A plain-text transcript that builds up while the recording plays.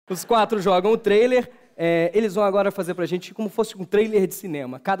Os 4 jogam o trailer. Eles vão agora fazer pra gente como fosse um trailer de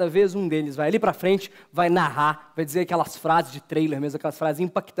cinema. Cada vez um deles vai ali pra frente, vai narrar, vai dizer aquelas frases de trailer mesmo, aquelas frases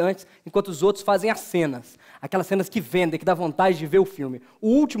impactantes, enquanto os outros fazem as cenas. Aquelas cenas que vendem, que dá vontade de ver o filme.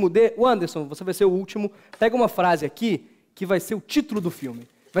 O Anderson, você vai ser o último. Pega uma frase aqui que vai ser o título do filme.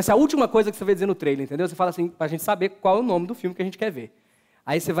 Vai ser a última coisa que você vai dizer no trailer, entendeu? Você fala assim, pra gente saber qual é o nome do filme que a gente quer ver.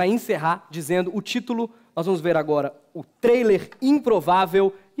 Aí você vai encerrar dizendo o título. Nós vamos ver agora o trailer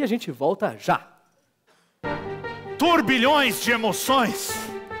Improvável e a gente volta já. Turbilhões de emoções.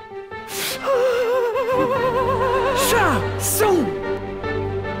 Já são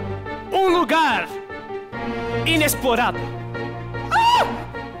um lugar inexplorado.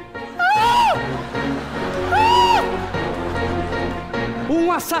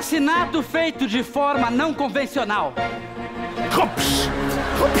 Um assassinato feito de forma não convencional.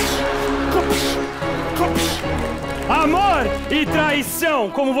 Amor e traição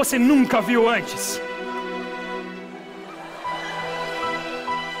como você nunca viu antes.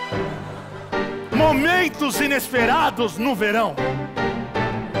 Momentos inesperados no verão.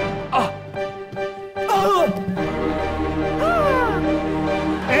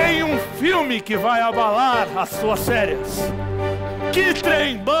 Em um filme que vai abalar as suas férias. Que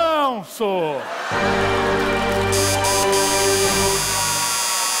trem banso!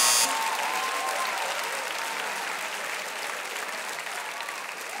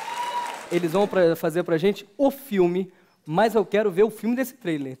 Eles vão fazer pra gente o filme, mas eu quero ver o filme desse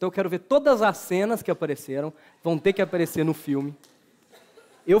trailer. Então eu quero ver todas as cenas que apareceram, vão ter que aparecer no filme.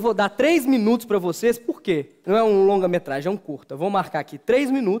 Eu vou dar 3 minutos pra vocês, por quê? Não é um longa-metragem, é um curta. Vou marcar aqui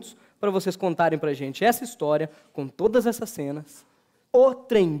 3 minutos pra vocês contarem pra gente essa história, com todas essas cenas. O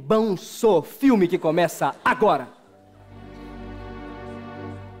Trem Banso, filme que começa agora.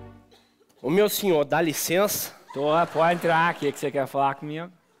 Ô meu senhor, dá licença? Pode entrar, o que você quer falar comigo?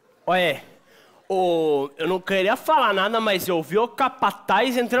 Olha, eu não queria falar nada, mas eu vi o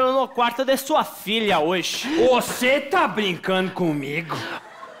capataz entrando no quarto de sua filha hoje. Você tá brincando comigo?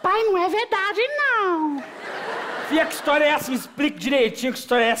 Pai, não é verdade, não. Fia, que história é essa? Me explica direitinho que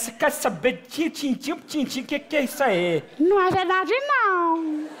história é essa. Quer saber? Tintim, o que é isso aí? Não é verdade,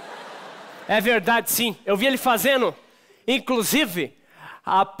 não. É verdade, sim. Eu vi ele fazendo, inclusive,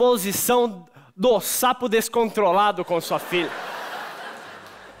 a posição do sapo descontrolado com sua filha.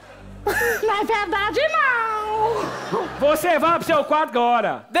 Não é verdade, não. Você vai pro seu quarto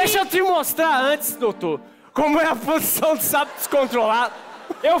agora. Deixa eu te mostrar antes, doutor, como é a posição do sapo descontrolado.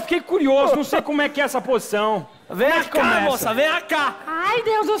 Eu fiquei curioso, não sei como é que é essa posição. Vem cá, moça, vem cá. Ai,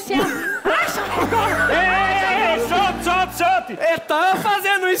 Deus do céu. Ei, solte. Ele tava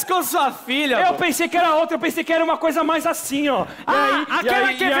fazendo isso com sua filha. Eu pensei que era outra, eu pensei que era uma coisa mais assim, ó.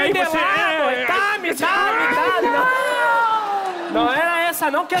 Aquela que vem de lado. Me dá. Não era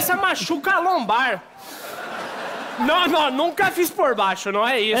essa não, que essa machuca a lombar. Não, nunca fiz por baixo, não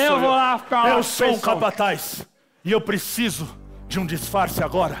é isso. Eu vou lá ficar. Eu sou um capataz e eu preciso de um disfarce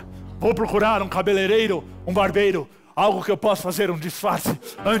agora. Vou procurar um cabeleireiro, um barbeiro, algo que eu possa fazer um disfarce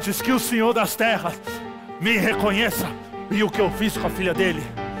antes que o senhor das terras me reconheça e o que eu fiz com a filha dele.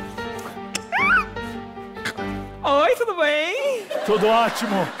 Oi, tudo bem? Tudo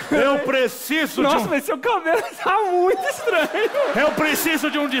ótimo. Eu preciso Nossa, mas seu cabelo tá muito estranho. Eu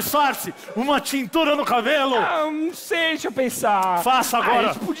preciso de um disfarce, uma tintura no cabelo. Não sei, deixa eu pensar. Faça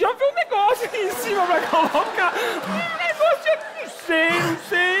agora. A gente podia ver um negócio aqui em cima pra colocar. Um negócio de... Não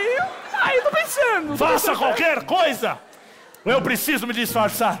sei. Eu tô pensando. Faça qualquer coisa. Eu preciso me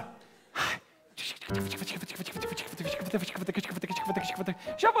disfarçar.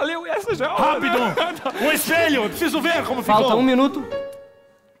 Já valeu essa já. Rápido! Um espelho! Preciso ver como ficou. Falta 1 minuto.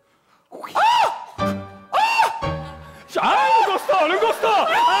 Não gostou! Não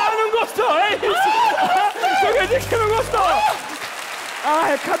gostou! É isso! Eu acredito que não gostou!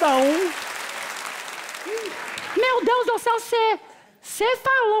 É cada um. Meu Deus do céu, você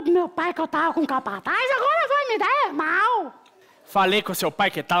falou pro meu pai que eu tava com capataz, agora vai me dar mal. Falei com seu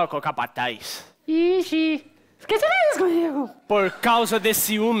pai que tava com o capataz. Ixi, esqueci isso comigo. Por causa de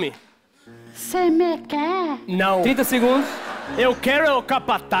ciúme. Você me quer? Não. 30 segundos. Eu quero o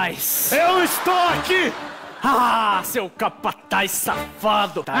capataz. Eu estou aqui! Seu capataz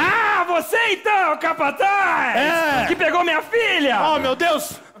safado. Você então, capataz! É. Que pegou minha filha! Oh, meu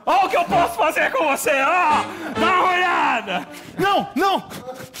Deus! Olha o que eu posso fazer com você, ó! Dá uma olhada! Não!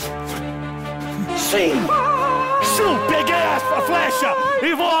 Sim! Peguei a flecha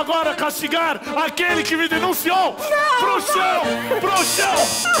e vou agora castigar aquele que me denunciou! Pro chão!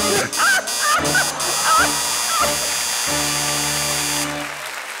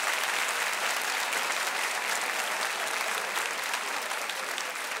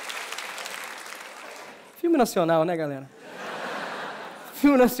 Filme nacional, né, galera?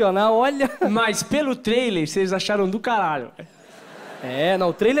 Filme nacional, olha... Mas pelo trailer, vocês acharam do caralho. É, não,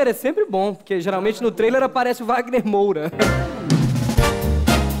 o trailer é sempre bom, porque geralmente no trailer aparece o Wagner Moura.